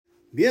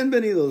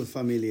Bienvenidos,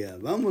 familia.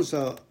 Vamos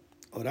a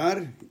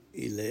orar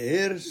y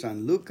leer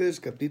San Lucas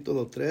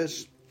capítulo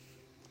 3.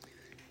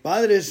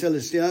 Padre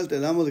Celestial, te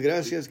damos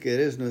gracias que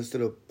eres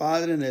nuestro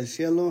Padre en el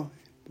cielo.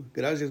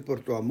 Gracias por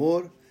tu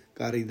amor,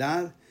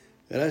 caridad.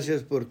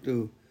 Gracias por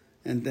tu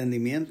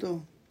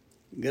entendimiento.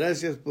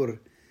 Gracias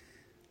por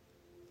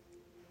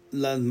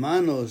las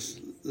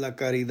manos, la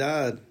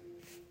caridad,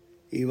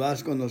 y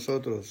vas con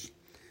nosotros.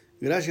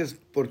 Gracias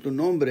por tu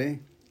nombre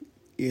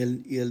y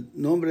el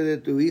nombre de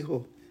tu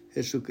Hijo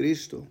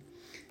Jesucristo.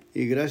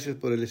 Y gracias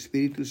por el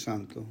Espíritu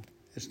Santo.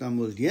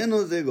 Estamos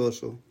llenos de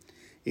gozo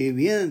y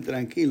bien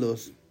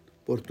tranquilos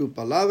por tu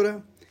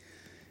palabra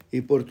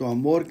y por tu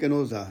amor que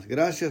nos das.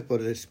 Gracias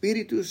por el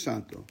Espíritu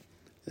Santo.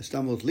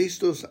 Estamos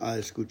listos a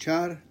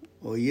escuchar,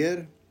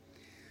 oír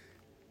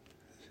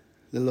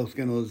de lo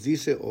que nos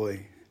dice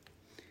hoy.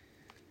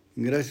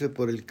 Gracias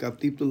por el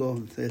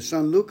capítulo de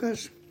San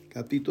Lucas,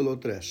 capítulo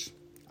 3.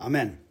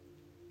 Amén.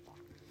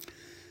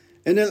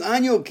 En el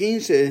año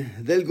 15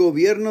 del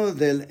gobierno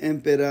del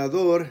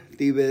emperador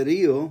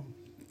Tiberio,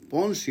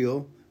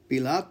 Poncio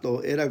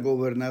Pilato era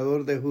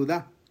gobernador de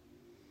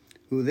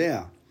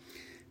Judea.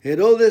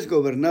 Herodes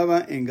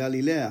gobernaba en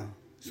Galilea.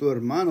 Su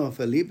hermano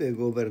Felipe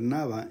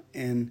gobernaba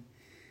en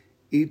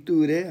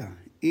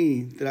Iturea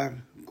y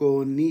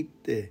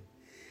Traconite.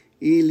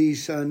 Y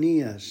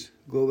Lisanías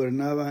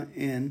gobernaba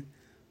en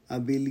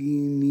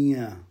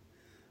Abilinia.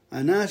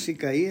 Anás y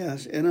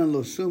Caías eran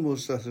los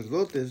sumos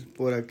sacerdotes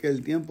por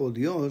aquel tiempo.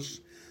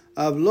 Dios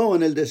habló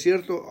en el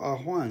desierto a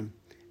Juan,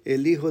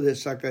 el hijo de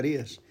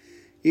Zacarías.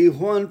 Y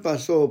Juan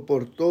pasó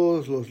por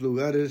todos los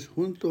lugares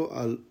junto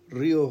al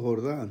río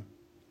Jordán,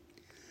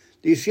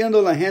 diciendo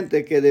a la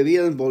gente que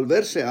debían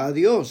volverse a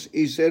Dios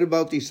y ser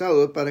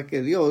bautizados para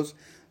que Dios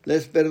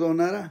les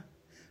perdonara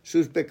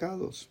sus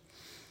pecados.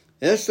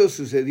 Esto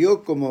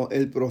sucedió como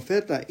el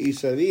profeta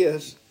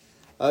Isaías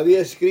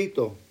había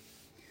escrito.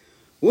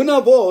 Una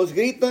voz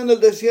grita en el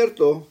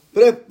desierto: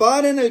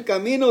 preparen el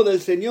camino del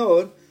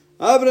Señor,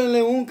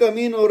 ábranle un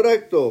camino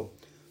recto.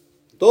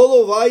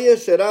 Todo valle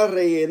será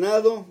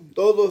rellenado,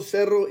 todo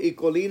cerro y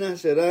colina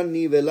será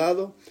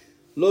nivelado.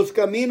 Los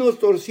caminos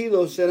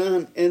torcidos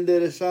serán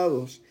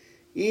enderezados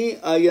y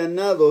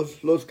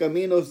allanados los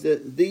caminos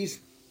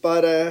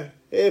disparejos.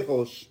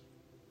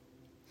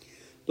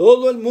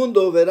 Todo el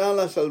mundo verá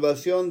la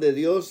salvación de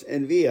Dios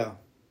envía.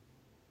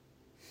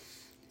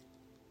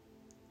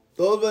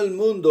 Todo el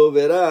mundo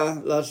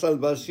verá la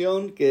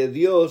salvación que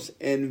Dios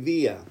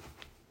envía.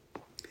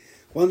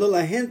 Cuando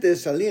la gente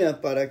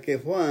salía para que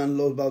Juan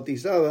los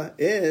bautizaba,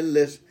 él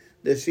les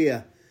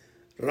decía: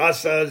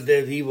 razas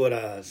de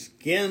víboras,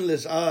 ¿quién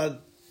les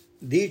ha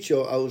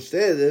dicho a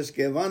ustedes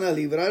que van a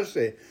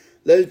librarse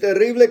del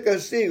terrible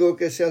castigo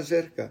que se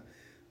acerca?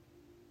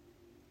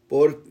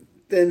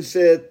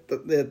 Pórtense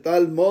de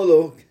tal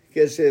modo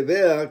que se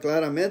vea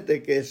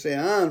claramente que se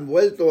han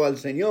vuelto al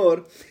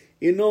Señor,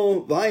 y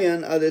no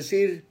vayan a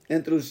decir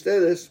entre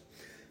ustedes: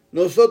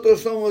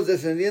 nosotros somos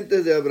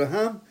descendientes de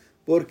Abraham,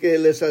 porque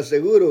les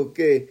aseguro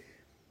que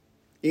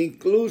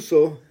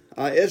incluso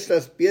a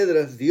estas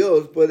piedras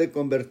Dios puede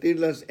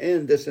convertirlas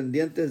en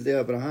descendientes de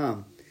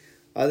Abraham.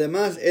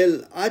 Además,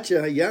 el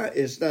hacha ya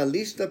está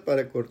lista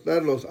para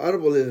cortar los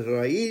árboles de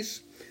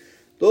raíz.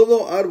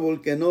 Todo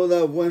árbol que no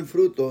da buen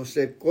fruto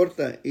se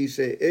corta y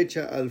se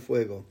echa al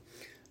fuego.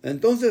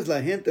 Entonces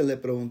la gente le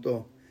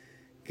preguntó: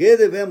 ¿qué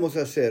debemos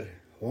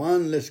hacer?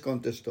 Juan les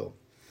contestó: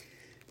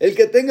 el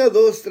que tenga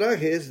 2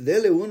 trajes,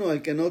 dele uno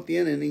al que no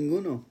tiene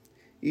ninguno,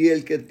 y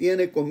el que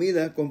tiene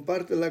comida,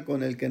 compártela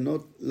con el que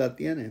no la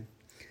tiene.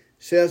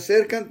 Se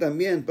acercan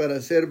también para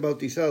ser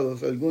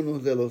bautizados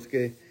algunos de los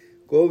que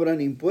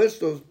cobran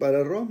impuestos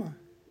para Roma,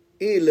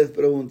 y les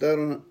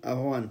preguntaron a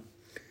Juan: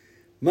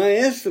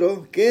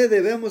 Maestro, ¿qué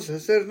debemos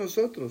hacer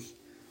nosotros?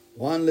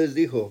 Juan les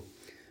dijo: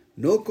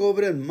 no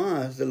cobren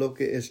más de lo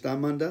que está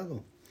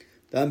mandado.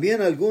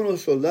 También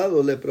algunos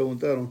soldados le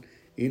preguntaron: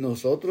 ¿y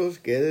nosotros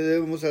qué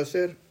debemos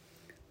hacer?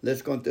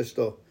 Les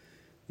contestó: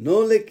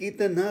 no le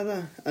quiten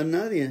nada a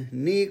nadie,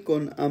 ni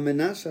con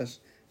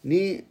amenazas,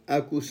 ni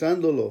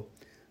acusándolo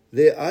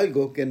de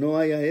algo que no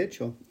haya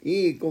hecho,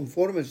 y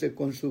confórmese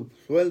con su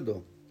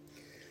sueldo.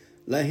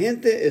 La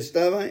gente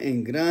estaba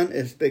en gran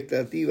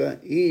expectativa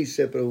y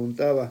se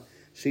preguntaba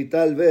si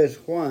tal vez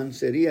Juan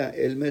sería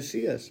el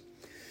Mesías.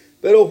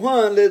 Pero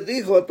Juan les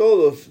dijo a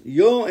todos: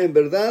 yo en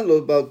verdad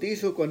los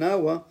bautizo con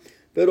agua,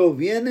 pero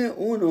viene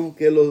uno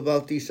que los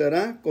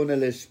bautizará con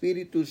el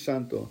Espíritu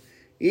Santo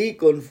y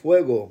con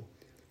fuego.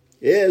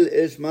 Él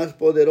es más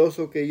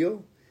poderoso que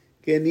yo,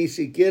 que ni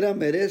siquiera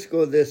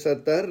merezco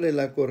desatarle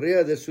la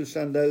correa de sus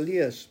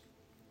sandalias.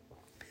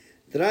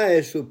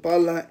 Trae su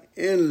pala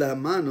en la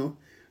mano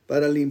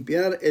para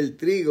limpiar el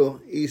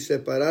trigo y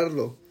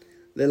separarlo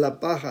de la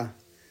paja.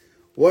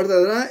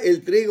 Guardará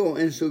el trigo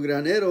en su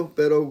granero,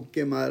 pero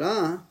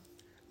quemará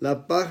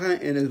la paja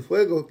en el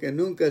fuego que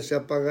nunca se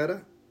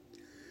apagará.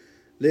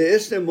 De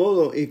este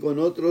modo y con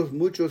otros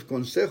muchos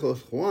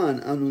consejos,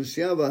 Juan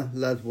anunciaba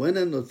las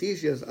buenas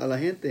noticias a la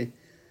gente.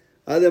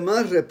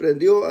 Además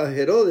reprendió a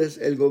Herodes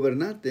el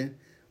gobernante,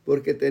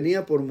 porque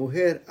tenía por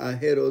mujer a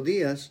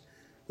Herodías,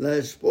 la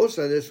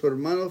esposa de su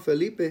hermano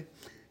Felipe,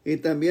 y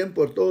también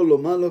por todo lo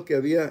malo que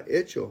había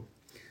hecho.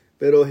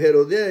 Pero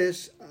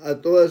Herodías, a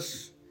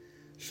todas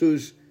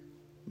sus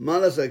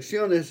malas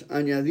acciones,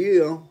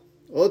 añadió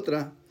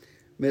otra,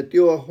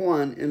 metió a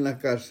Juan en la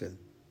cárcel.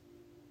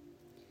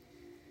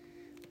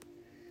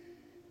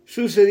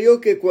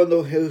 Sucedió que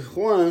cuando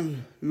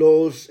Juan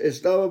los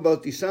estaba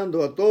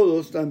bautizando a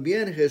todos,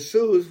 también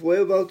Jesús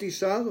fue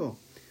bautizado.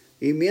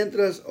 Y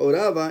mientras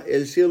oraba,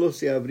 el cielo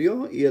se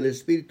abrió y el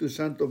Espíritu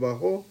Santo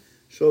bajó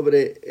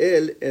sobre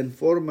él en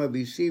forma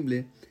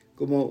visible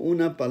como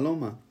una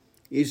paloma.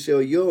 Y se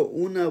oyó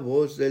una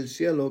voz del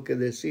cielo que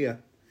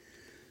decía: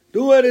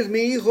 Tú eres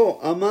mi Hijo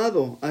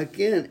amado, a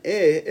quien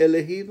he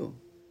elegido.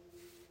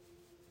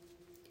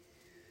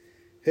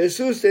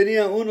 Jesús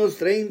tenía unos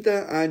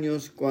 30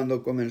 años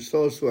cuando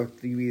comenzó su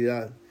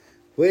actividad.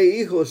 Fue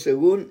hijo,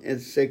 según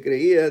se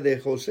creía, de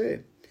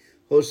José.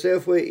 José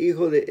fue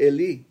hijo de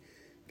Elí,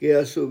 que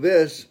a su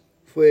vez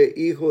fue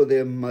hijo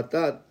de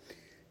Matat,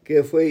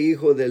 que fue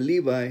hijo de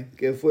Levi,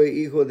 que fue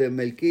hijo de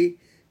Melquí,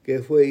 que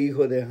fue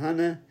hijo de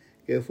Hanna,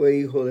 que fue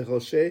hijo de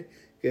José,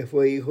 que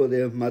fue hijo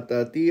de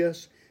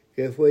Matatías,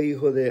 que fue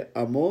hijo de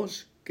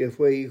Amós, que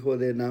fue hijo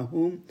de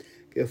Nahum,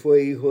 que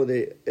fue hijo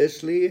de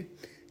Esli,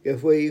 que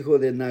fue hijo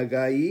de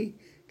Nagai,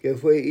 que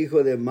fue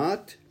hijo de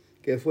Mat,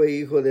 que fue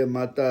hijo de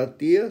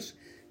Matatías,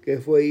 que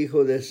fue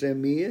hijo de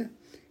Semía,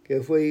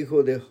 que fue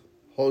hijo de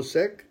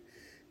Josec,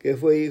 que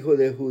fue hijo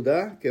de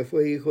Judá, que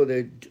fue hijo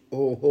de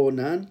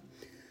Joanán,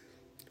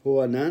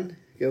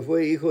 que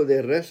fue hijo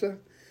de Resa,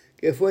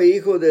 que fue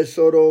hijo de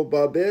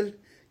Zorobabel,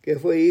 que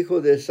fue hijo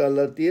de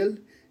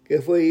Salatiel,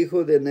 que fue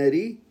hijo de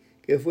Neri,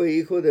 que fue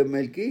hijo de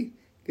Melquí,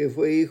 que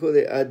fue hijo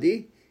de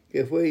Adi,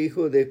 que fue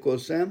hijo de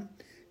Cosam,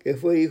 que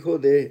fue hijo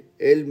de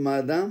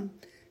Elmadam,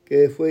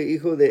 que fue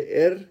hijo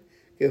de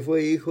que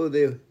fue hijo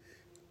de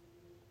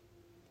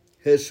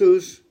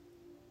Jesús,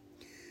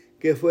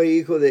 que fue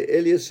hijo de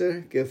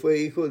Eliezer, que fue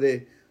hijo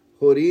de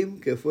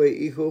Jorim, que fue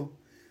hijo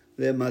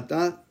de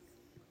Matat,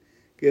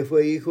 que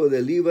fue hijo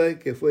de Levi,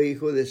 que fue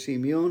hijo de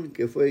Simeón,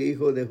 que fue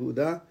hijo de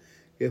Judá,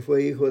 que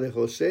fue hijo de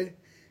José,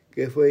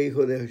 que fue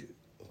hijo de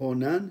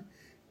Jonán,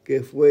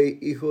 que fue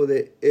hijo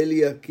de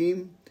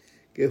Eliakim,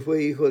 que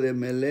fue hijo de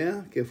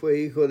Melea, que fue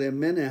hijo de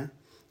Menea,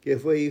 que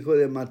fue hijo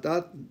de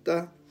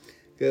Matata,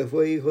 que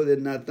fue hijo de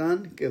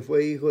Natán, que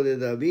fue hijo de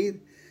David,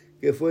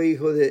 que fue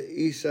hijo de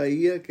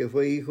Isaías, que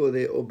fue hijo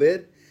de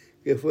Obed,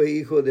 que fue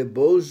hijo de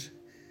Boz,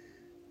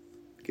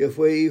 que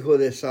fue hijo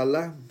de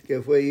Salah,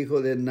 que fue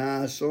hijo de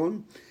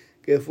Naasón,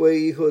 que fue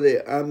hijo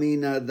de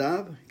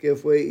Aminadab, que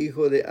fue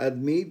hijo de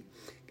Admid,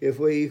 que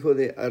fue hijo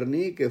de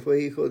Arni, que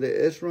fue hijo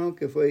de Esron,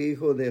 que fue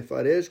hijo de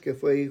Fares, que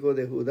fue hijo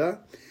de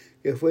Judá,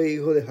 que fue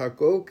hijo de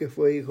Jacob, que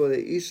fue hijo de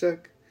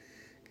Isaac,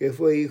 que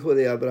fue hijo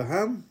de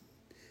Abraham,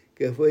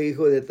 que fue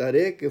hijo de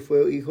Tarek, que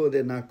fue hijo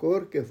de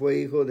Nacor, que fue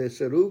hijo de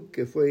Serug,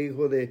 que fue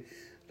hijo de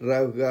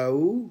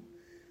Ragaú,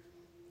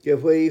 que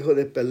fue hijo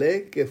de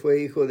Pelec, que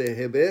fue hijo de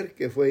Heber,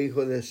 que fue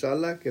hijo de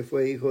Sala, que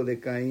fue hijo de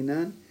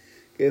Cainán,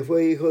 que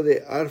fue hijo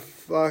de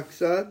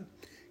Arfaxad,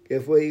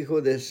 que fue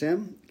hijo de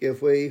Sem, que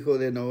fue hijo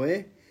de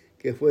Noé,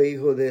 que fue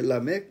hijo de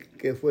Lamec,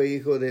 que fue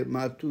hijo de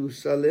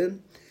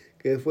Matusalén,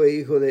 que fue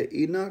hijo de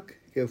Enoch,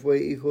 que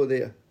fue hijo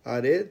de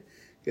Jared,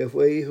 que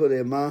fue hijo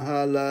de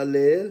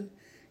Mahalaleel,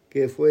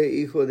 que fue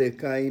hijo de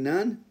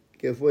Cainán,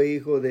 que fue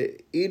hijo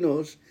de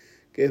Enos,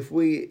 que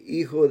fue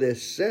hijo de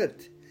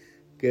Set,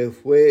 que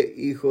fue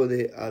hijo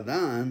de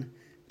Adán,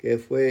 que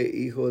fue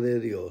hijo de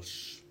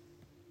Dios.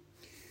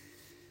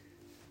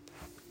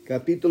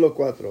 Capítulo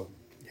 4.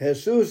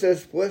 Jesús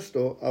es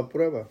puesto a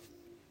prueba.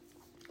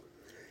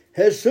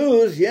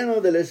 Jesús,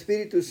 lleno del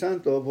Espíritu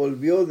Santo,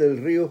 volvió del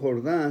río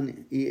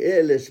Jordán y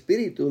el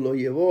Espíritu lo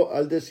llevó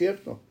al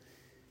desierto.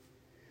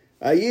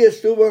 Allí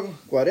estuvo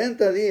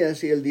 40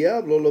 días y el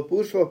diablo lo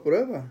puso a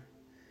prueba.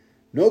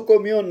 No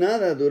comió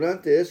nada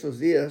durante esos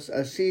días,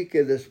 así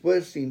que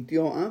después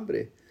sintió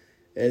hambre.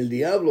 El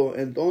diablo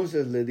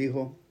entonces le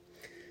dijo: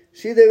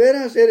 Si de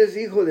veras eres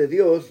hijo de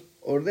Dios,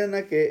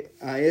 ordena que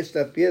a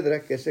esta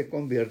piedra que se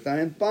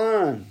convierta en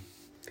pan.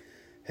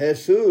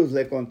 Jesús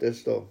le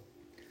contestó: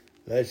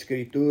 La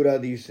Escritura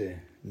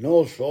dice,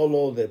 no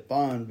solo de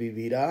pan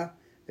vivirá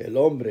el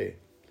hombre.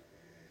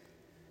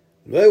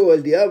 Luego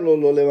el diablo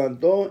lo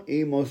levantó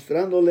y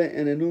mostrándole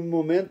en un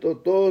momento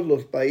todos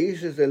los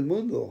países del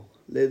mundo,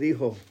 le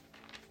dijo: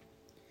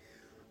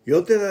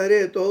 Yo te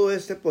daré todo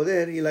este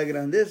poder y la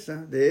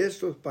grandeza de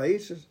estos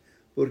países,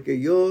 porque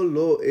yo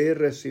lo he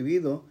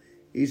recibido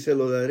y se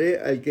lo daré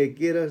al que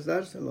quieras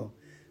dárselo.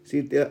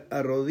 Si te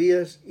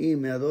arrodillas y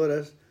me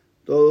adoras,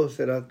 todo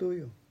será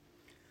tuyo.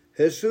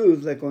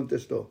 Jesús le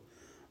contestó: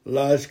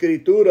 La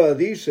Escritura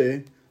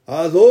dice,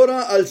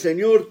 adora al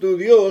Señor tu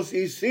Dios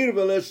y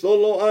sírvele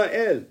solo a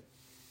Él.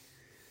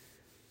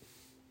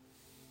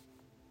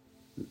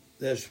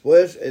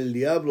 Después el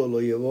diablo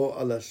lo llevó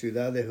a la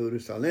ciudad de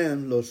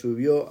Jerusalén, lo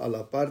subió a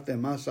la parte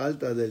más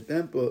alta del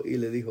templo y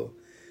le dijo: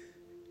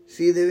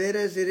 Si de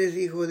veras eres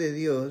hijo de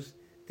Dios,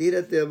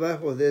 tírate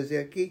abajo desde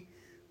aquí,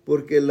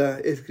 porque la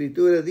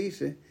Escritura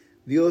dice,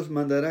 Dios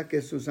mandará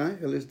que sus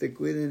ángeles te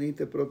cuiden y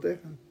te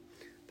protejan.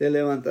 Te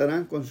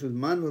levantarán con sus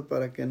manos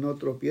para que no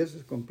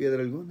tropieces con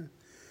piedra alguna.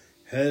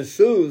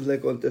 Jesús le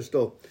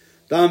contestó,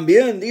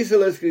 también dice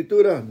la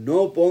Escritura,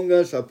 no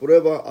pongas a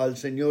prueba al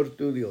Señor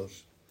tu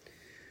Dios.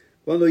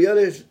 Cuando ya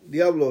el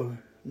diablo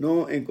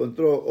no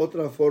encontró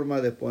otra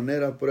forma de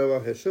poner a prueba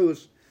a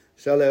Jesús,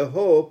 se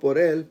alejó por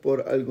él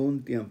por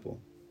algún tiempo.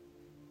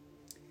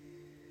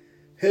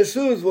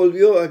 Jesús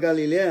volvió a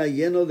Galilea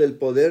lleno del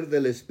poder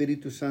del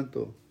Espíritu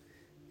Santo,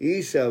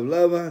 y se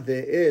hablaba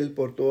de él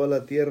por toda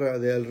la tierra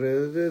de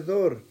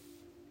alrededor.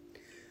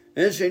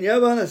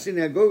 Enseñaba en la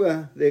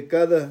sinagoga de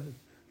cada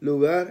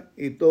lugar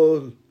y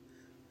todos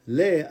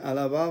le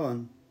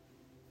alababan.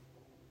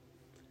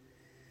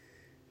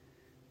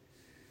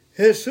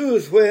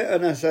 Jesús fue a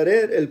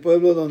Nazaret, el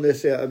pueblo donde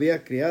se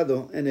había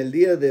criado. En el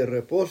día de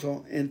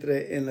reposo entró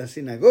en la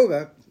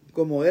sinagoga,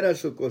 como era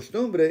su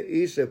costumbre,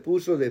 y se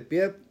puso de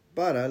pie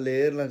para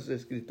leer las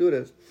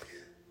Escrituras.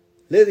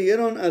 Le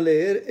dieron a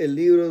leer el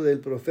libro del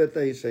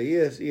profeta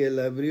Isaías, y él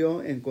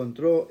abrió,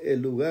 encontró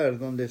el lugar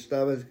donde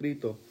estaba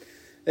escrito,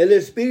 el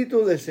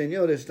Espíritu del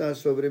Señor está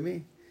sobre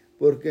mí,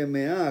 porque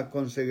me ha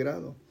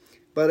consagrado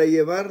para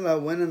llevar la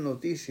buena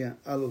noticia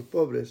a los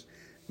pobres.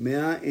 Me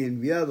ha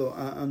enviado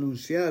a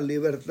anunciar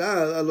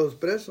libertad a los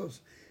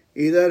presos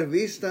y dar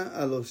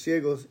vista a los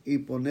ciegos y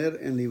poner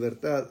en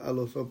libertad a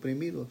los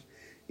oprimidos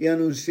y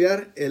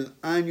anunciar el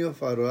año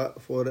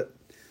favorable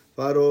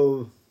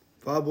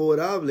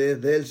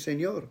del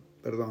Señor.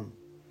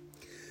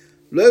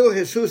 Luego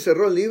Jesús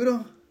cerró el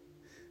libro,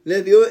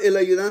 le dio el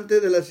ayudante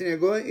de la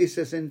sinagoga y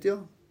se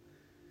sentó.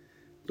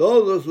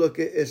 Todos los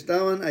que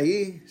estaban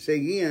allí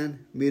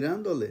seguían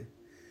mirándole.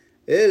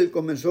 Él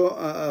comenzó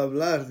a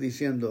hablar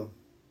diciendo,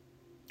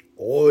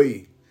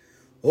 Hoy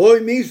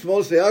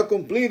mismo se ha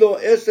cumplido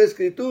esta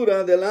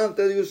escritura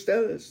delante de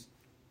ustedes.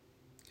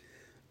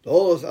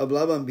 Todos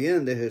hablaban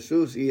bien de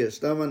Jesús y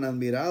estaban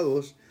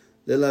admirados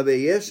de la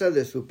belleza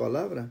de su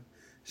palabra.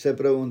 Se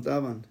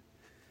preguntaban,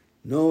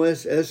 ¿no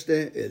es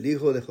este el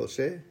hijo de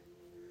José?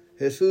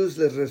 Jesús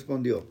les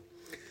respondió,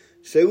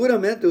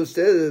 seguramente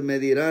ustedes me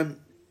dirán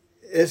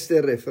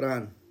este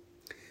refrán,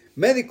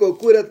 médico,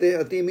 cúrate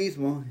a ti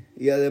mismo,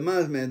 y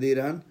además me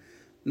dirán,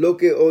 lo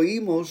que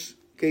oímos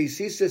que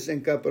hiciste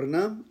en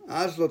Capernaum,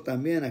 hazlo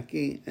también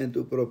aquí en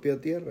tu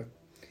propia tierra.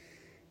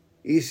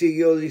 Y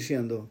siguió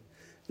diciendo,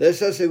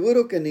 les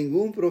aseguro que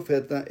ningún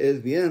profeta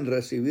es bien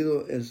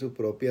recibido en su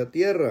propia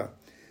tierra.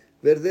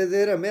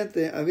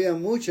 Verdaderamente había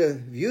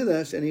muchas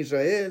viudas en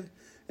Israel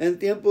en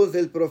tiempos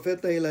del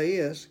profeta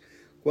Isaías,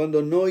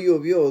 cuando no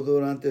llovió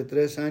durante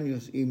 3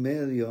 años y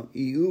medio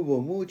y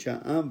hubo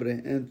mucha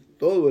hambre en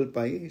todo el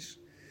país.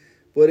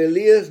 Por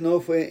Elías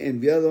no fue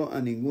enviado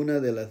a ninguna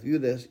de las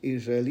viudas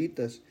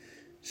israelitas,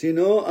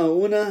 sino a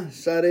una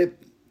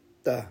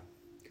Sarepta,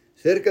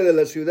 cerca de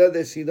la ciudad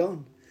de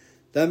Sidón.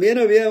 También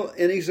había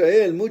en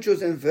Israel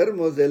muchos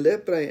enfermos de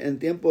lepra en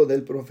tiempo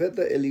del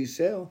profeta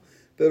Eliseo,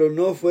 pero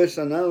no fue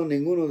sanado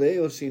ninguno de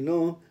ellos,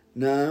 sino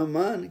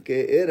Naamán,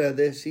 que era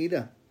de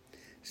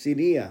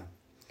Siria.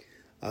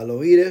 Al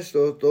oír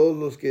esto, todos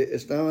los que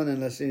estaban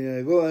en la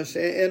sinagoga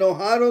se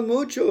enojaron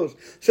muchos,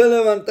 se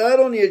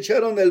levantaron y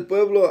echaron del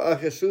pueblo a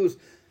Jesús,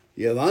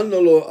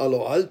 llevándolo a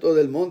lo alto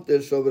del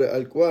monte sobre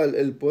el cual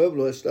el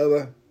pueblo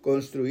estaba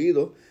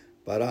construido,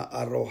 para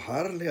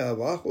arrojarle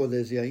abajo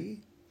desde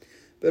ahí.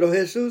 Pero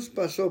Jesús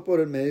pasó por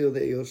el medio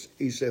de ellos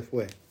y se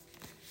fue.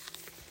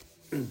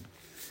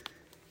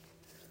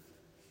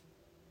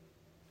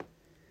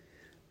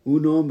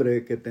 Un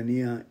hombre que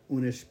tenía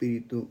un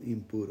espíritu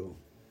impuro.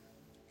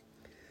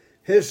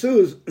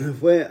 Jesús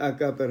fue a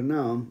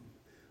Capernaum,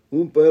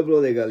 un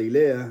pueblo de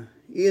Galilea,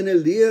 y en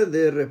el día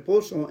de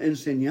reposo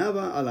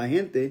enseñaba a la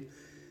gente,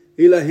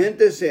 y la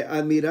gente se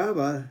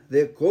admiraba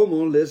de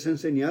cómo les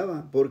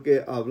enseñaba,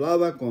 porque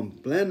hablaba con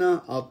plena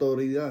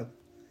autoridad.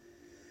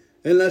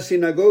 En la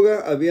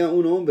sinagoga había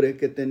un hombre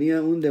que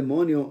tenía un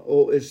demonio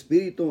o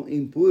espíritu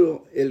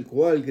impuro, el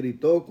cual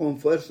gritó con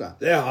fuerza,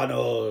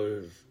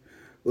 déjanos,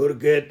 ¿por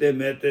qué te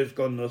metes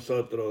con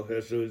nosotros,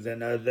 Jesús de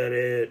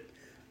Nazaret?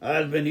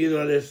 ¿Has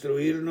venido a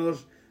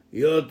destruirnos?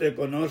 Yo te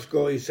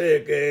conozco y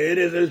sé que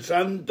eres el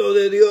Santo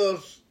de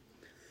Dios.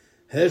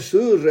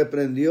 Jesús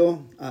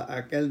reprendió a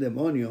aquel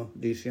demonio,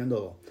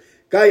 diciendo,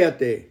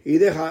 cállate y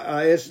deja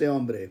a este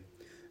hombre.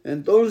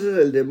 Entonces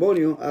el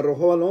demonio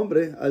arrojó al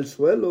hombre al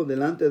suelo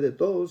delante de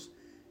todos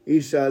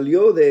y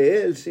salió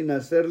de él sin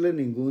hacerle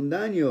ningún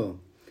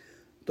daño.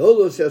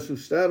 Todos se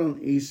asustaron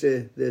y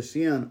se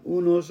decían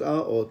unos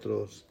a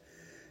otros,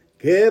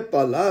 ¿qué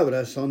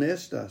palabras son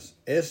estas?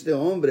 Este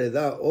hombre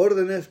da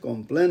órdenes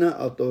con plena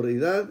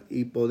autoridad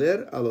y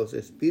poder a los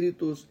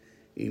espíritus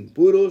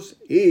impuros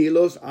y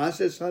los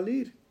hace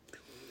salir.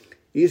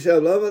 Y se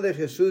hablaba de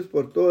Jesús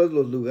por todos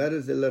los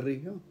lugares de la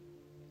región.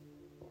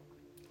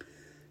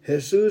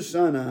 Jesús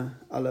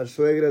sana a la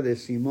suegra de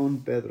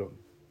Simón Pedro.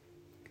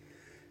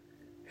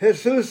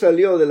 Jesús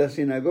salió de la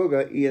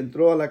sinagoga y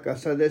entró a la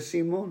casa de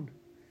Simón.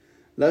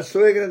 La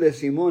suegra de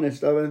Simón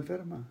estaba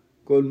enferma,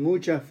 con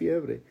mucha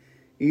fiebre,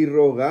 y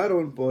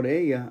rogaron por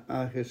ella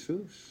a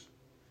Jesús.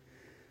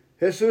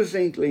 Jesús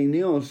se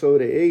inclinó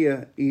sobre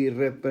ella y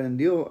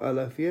reprendió a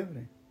la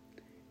fiebre.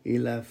 Y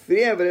la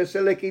fiebre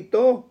se le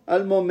quitó.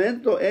 Al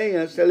momento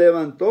ella se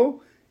levantó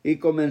y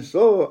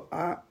comenzó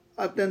a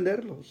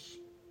atenderlos.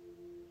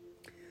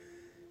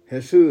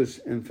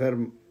 Jesús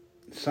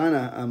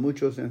sana a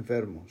muchos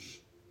enfermos.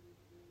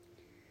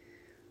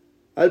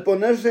 Al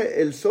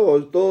ponerse el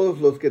sol,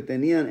 todos los que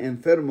tenían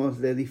enfermos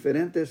de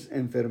diferentes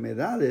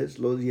enfermedades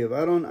los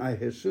llevaron a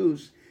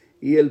Jesús,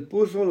 y él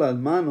puso las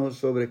manos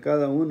sobre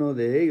cada uno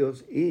de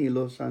ellos y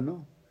los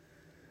sanó.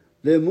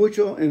 De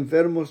muchos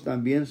enfermos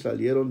también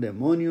salieron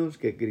demonios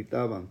que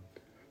gritaban: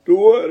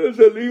 «Tú eres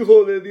el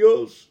Hijo de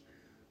Dios».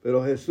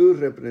 Pero Jesús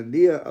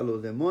reprendía a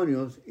los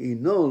demonios y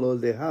no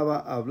los dejaba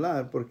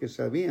hablar, porque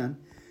sabían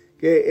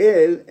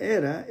que él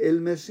era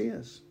el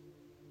Mesías.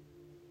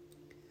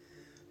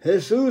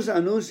 Jesús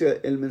anuncia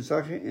el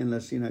mensaje en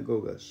las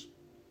sinagogas.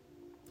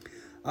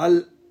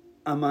 Al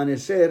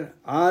amanecer,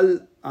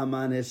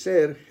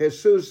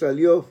 Jesús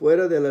salió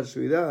fuera de la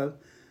ciudad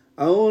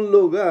a un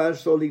lugar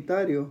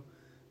solitario,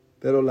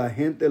 pero la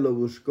gente lo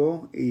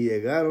buscó y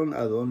llegaron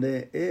a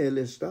donde él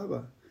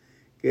estaba.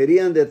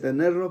 Querían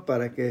detenerlo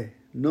para que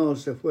no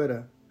se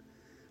fuera,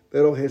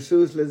 pero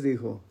Jesús les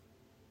dijo: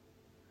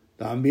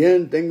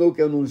 «También tengo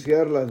que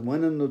anunciar las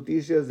buenas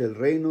noticias del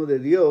reino de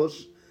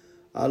Dios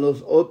a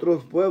los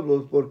otros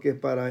pueblos, porque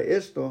para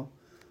esto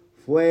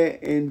fui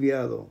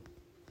enviado».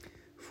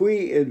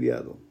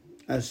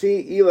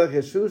 Así iba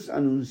Jesús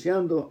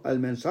anunciando el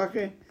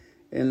mensaje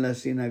en las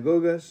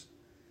sinagogas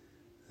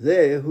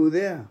de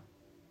Judea.